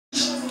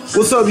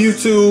What's up,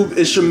 YouTube?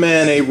 It's your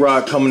man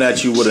Ayroq coming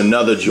at you with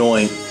another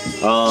joint.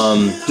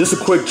 Just a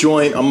quick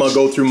joint. I'm gonna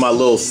go through my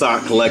little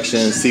sock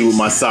collection, see what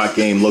my sock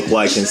game look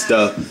like and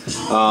stuff.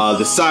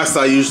 The socks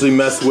I usually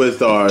mess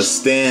with are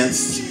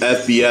Stance,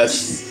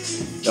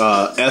 FBFs,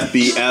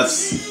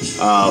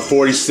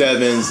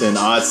 47s, and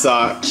Odd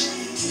Sock.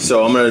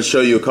 So I'm gonna show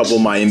you a couple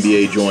of my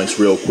NBA joints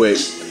real quick.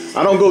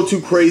 I don't go too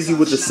crazy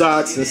with the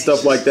socks and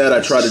stuff like that. I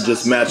try to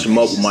just match them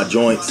up with my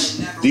joints.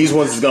 These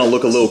ones is gonna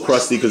look a little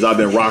crusty because I've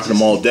been rocking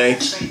them all day.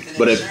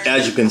 But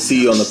as you can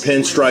see on the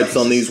pinstripes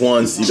on these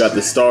ones, you got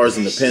the stars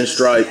and the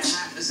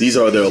pinstripes. These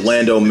are the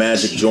Orlando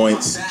Magic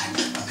joints.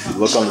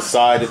 Look on the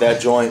side of that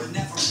joint.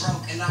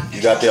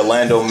 You got the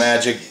Orlando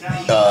Magic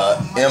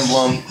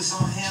emblem.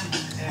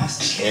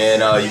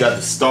 And you got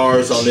the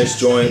stars on this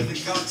joint,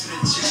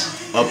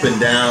 up and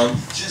down.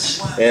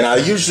 And I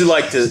usually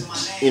like to,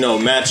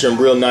 match them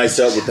real nice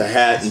up with the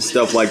hat and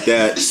stuff like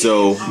that.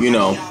 So,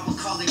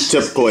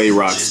 typical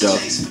Ayroq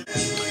stuff.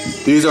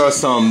 These are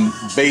some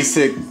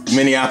basic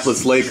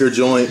Minneapolis Laker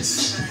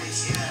joints.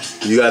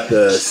 You got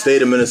the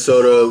state of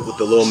Minnesota with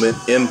the little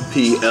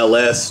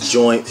MPLS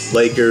joint,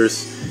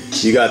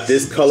 Lakers. You got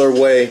this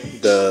colorway,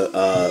 the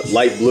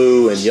light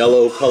blue and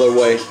yellow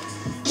colorway.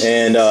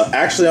 And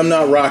actually, I'm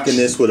not rocking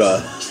this with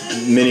a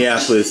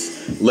Minneapolis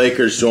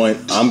Lakers joint.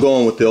 I'm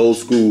going with the old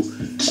school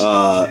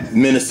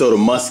Minnesota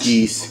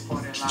Muskies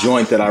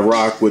joint that I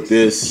rock with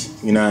this.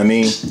 You know what I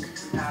mean?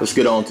 Let's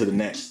get on to the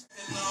next.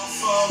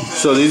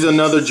 So these are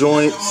another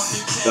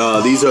joints.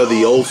 These are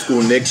the old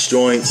school Knicks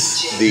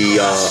joints. The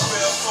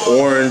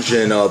orange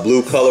and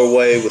blue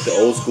colorway with the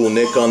old school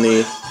Knick on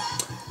the.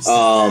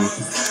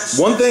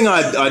 One thing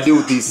I do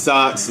with these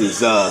socks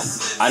is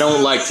I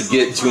don't like to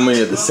get too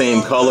many of the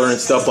same color and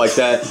stuff like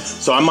that.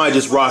 So I might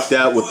just rock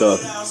that with the,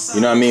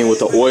 with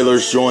the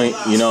Oilers joint,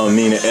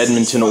 the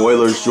Edmonton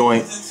Oilers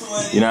joint.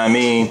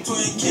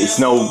 It's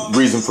no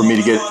reason for me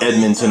to get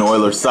Edmonton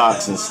Oilers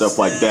socks and stuff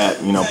like that.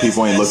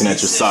 People ain't looking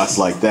at your socks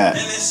like that.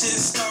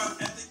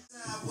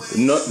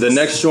 The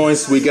next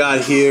joints we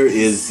got here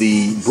is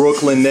the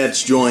Brooklyn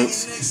Nets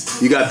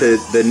joints. You got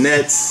the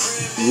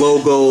Nets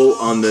logo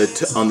on the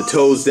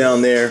toes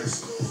down there.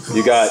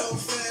 You got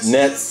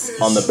Nets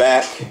on the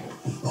back.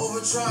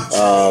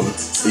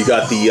 You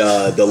got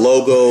the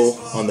logo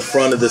on the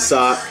front of the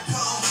sock,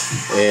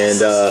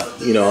 and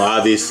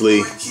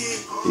obviously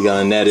you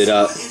gotta net it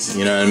up.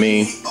 You know what I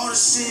mean?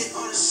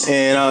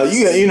 And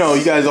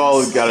you guys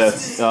all gotta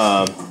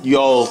you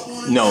all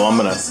know I'm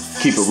gonna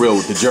keep it real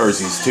with the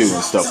jerseys too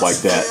and stuff like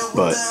that.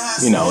 But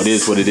it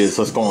is what it is.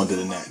 Let's go on to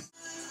the next.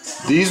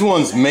 These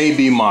ones may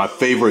be my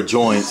favorite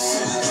joints.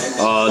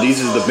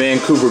 These are the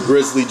Vancouver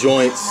Grizzly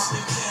joints.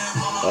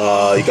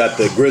 You got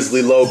the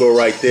Grizzly logo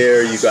right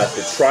there. You got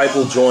the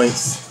tribal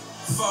joints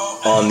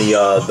on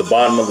the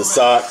bottom of the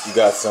sock. You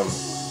got some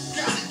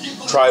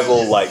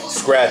tribal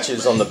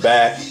scratches on the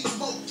back.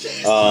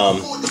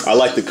 I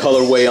like the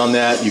colorway on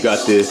that. You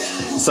got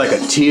it's like a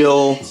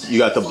teal. You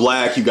got the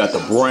black. You got the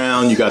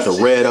brown. You got the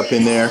red up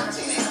in there.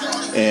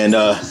 And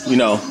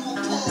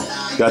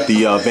got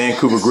the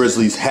Vancouver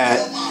Grizzlies hat.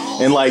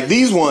 And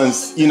these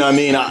ones, I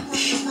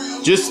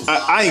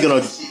ain't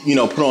gonna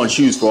put on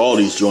shoes for all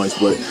these joints,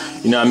 but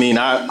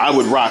I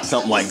would rock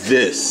something like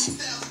this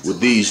with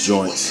these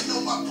joints.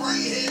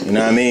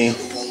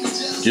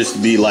 Just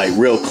to be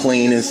real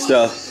clean and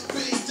stuff.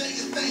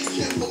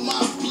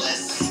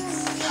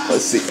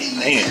 Let's see,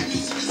 man,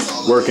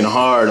 working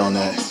hard on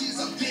that.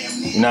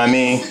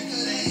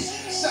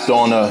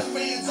 Throwing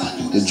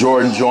the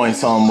Jordan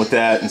joints on with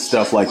that and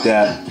stuff like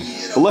that.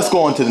 But let's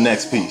go on to the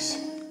next piece.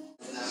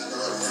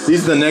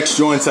 These are the next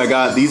joints I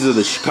got. These are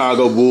the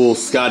Chicago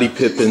Bulls Scottie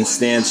Pippen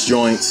stance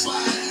joints.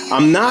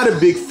 I'm not a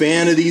big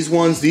fan of these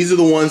ones. These are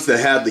the ones that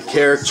have the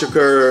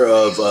caricature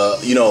of of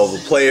a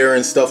player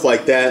and stuff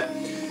like that.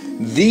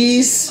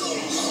 These,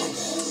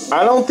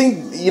 I don't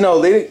think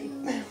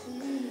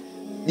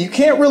you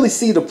can't really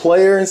see the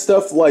player and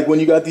stuff when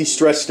you got these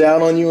stretched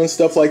out on you and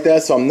stuff like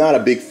that. So I'm not a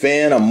big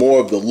fan. I'm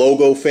more of the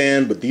logo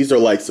fan. But these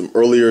are some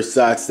earlier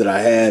socks that I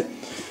had,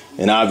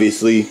 and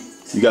obviously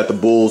you got the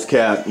Bulls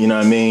cap.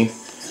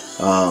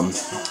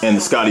 And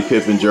the Scottie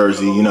Pippen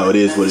jersey, it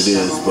is what it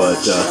is.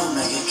 But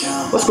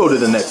let's go to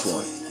the next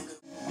one.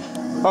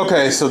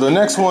 Okay, so the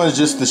next one is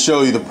just to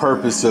show you the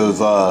purpose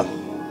of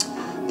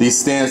these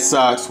stance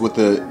socks with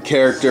the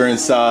character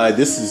inside.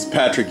 This is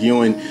Patrick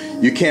Ewing.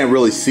 You can't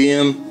really see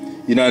him,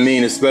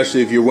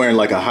 especially if you're wearing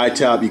a high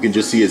top. You can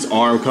just see his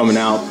arm coming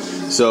out.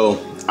 So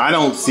I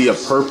don't see a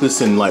purpose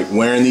in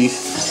wearing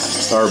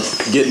these or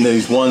getting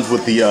these ones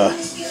with the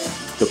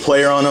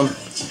player on them.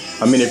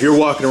 If you're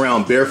walking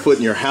around barefoot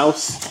in your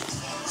house,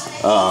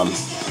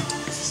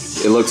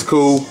 it looks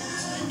cool,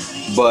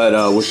 but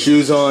with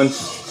shoes on, I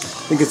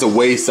think it's a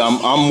waste.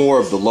 I'm more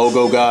of the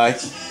logo guy,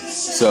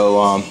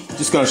 so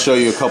just gonna show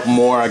you a couple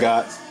more I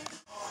got.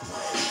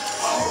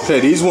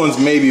 Okay, these ones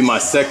may be my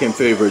second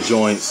favorite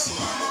joints.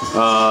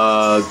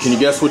 Can you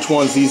guess which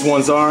ones these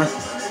ones are?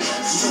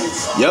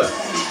 Yep,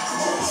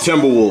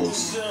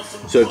 Timberwolves.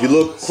 So if you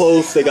look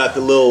close, they got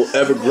the little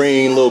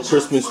evergreen, little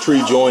Christmas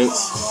tree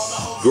joints.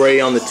 gray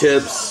on the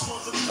tips.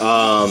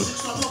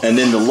 And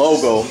then the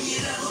logo,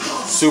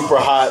 super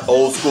hot,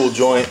 old school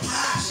joint.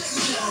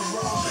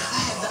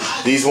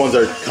 These ones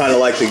are kind of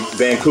like the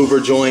Vancouver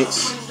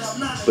joints,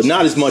 but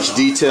not as much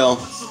detail,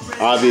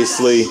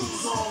 obviously.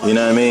 You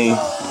know what I mean?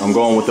 I'm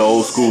going with the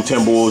old school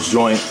Timberwolves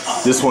joint.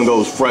 This one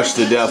goes fresh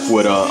to death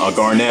with a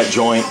garnet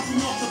joint.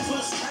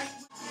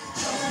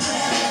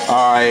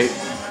 All right.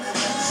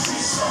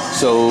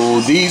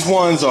 So these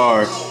ones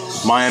are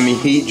Miami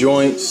Heat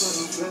joints.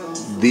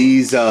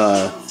 These, you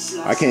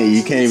can't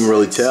even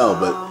really tell,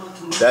 but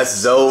that's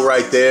Zoe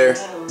right there.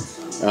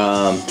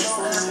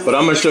 But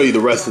I'm gonna show you the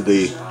rest of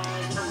the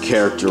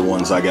character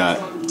ones I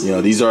got. You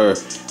know, these are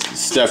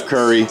Steph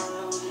Curry,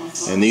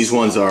 and these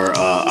ones are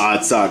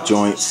odd sock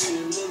joints.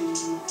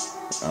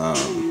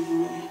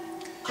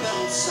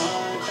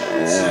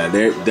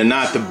 They're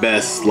not the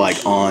best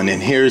like on.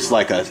 And here's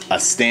like a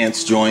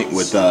stance joint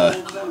with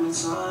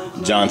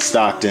John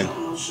Stockton.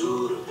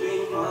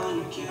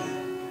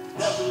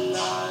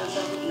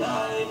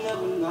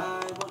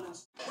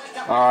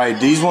 All right,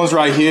 these ones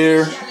right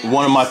here,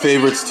 one of my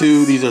favorites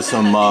too. These are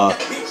some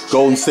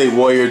Golden State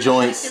Warrior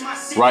joints.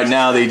 Right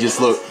now they just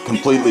look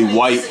completely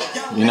white,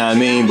 you know what I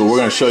mean? But we're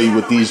gonna show you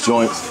with these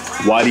joints,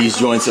 why these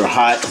joints are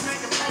hot.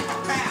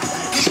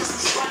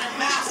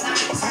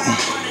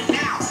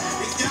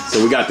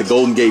 So we got the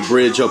Golden Gate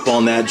Bridge up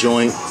on that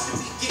joint.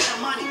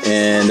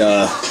 And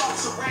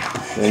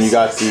then you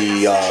got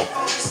the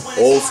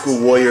old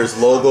school Warriors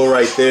logo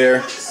right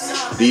there.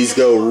 These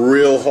go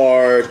real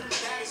hard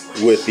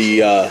with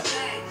the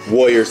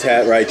Warriors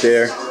hat right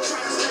there.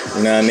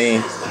 You know what I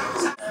mean?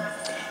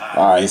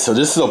 Alright, so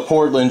this is a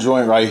Portland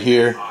joint right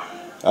here.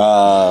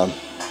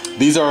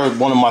 These are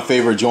one of my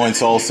favorite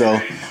joints also.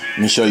 Let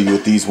me show you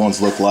what these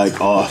ones look like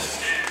off.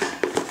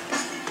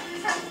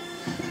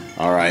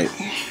 Alright.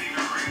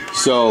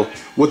 So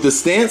with the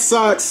stance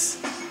socks,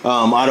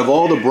 out of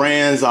all the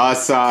brands, odd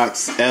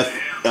socks,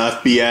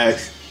 FBF,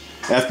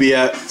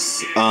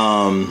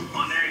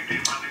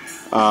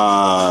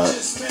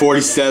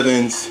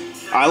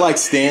 47s, I like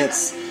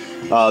stance.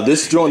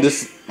 This joint,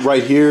 this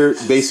right here,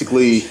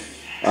 basically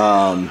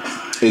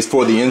is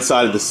for the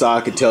inside of the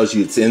sock. It tells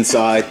you it's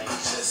inside.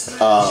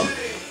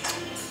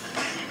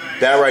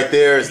 That right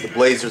there is the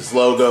Blazers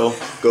logo.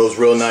 Goes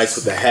real nice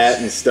with the hat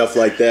and stuff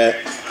like that.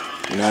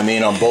 You know what I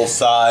mean? On both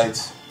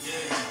sides.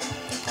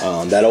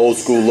 That old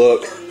school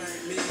look.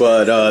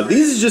 But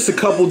these are just a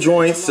couple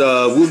joints.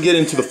 We'll get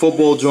into the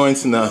football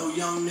joints and the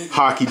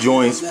hockey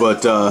joints.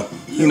 But,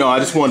 you know, I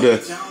just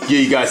wanted to give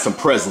you guys some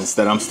presents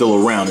that I'm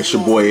still around. It's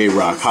your boy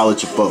Ayroq. Holla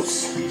at your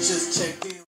folks.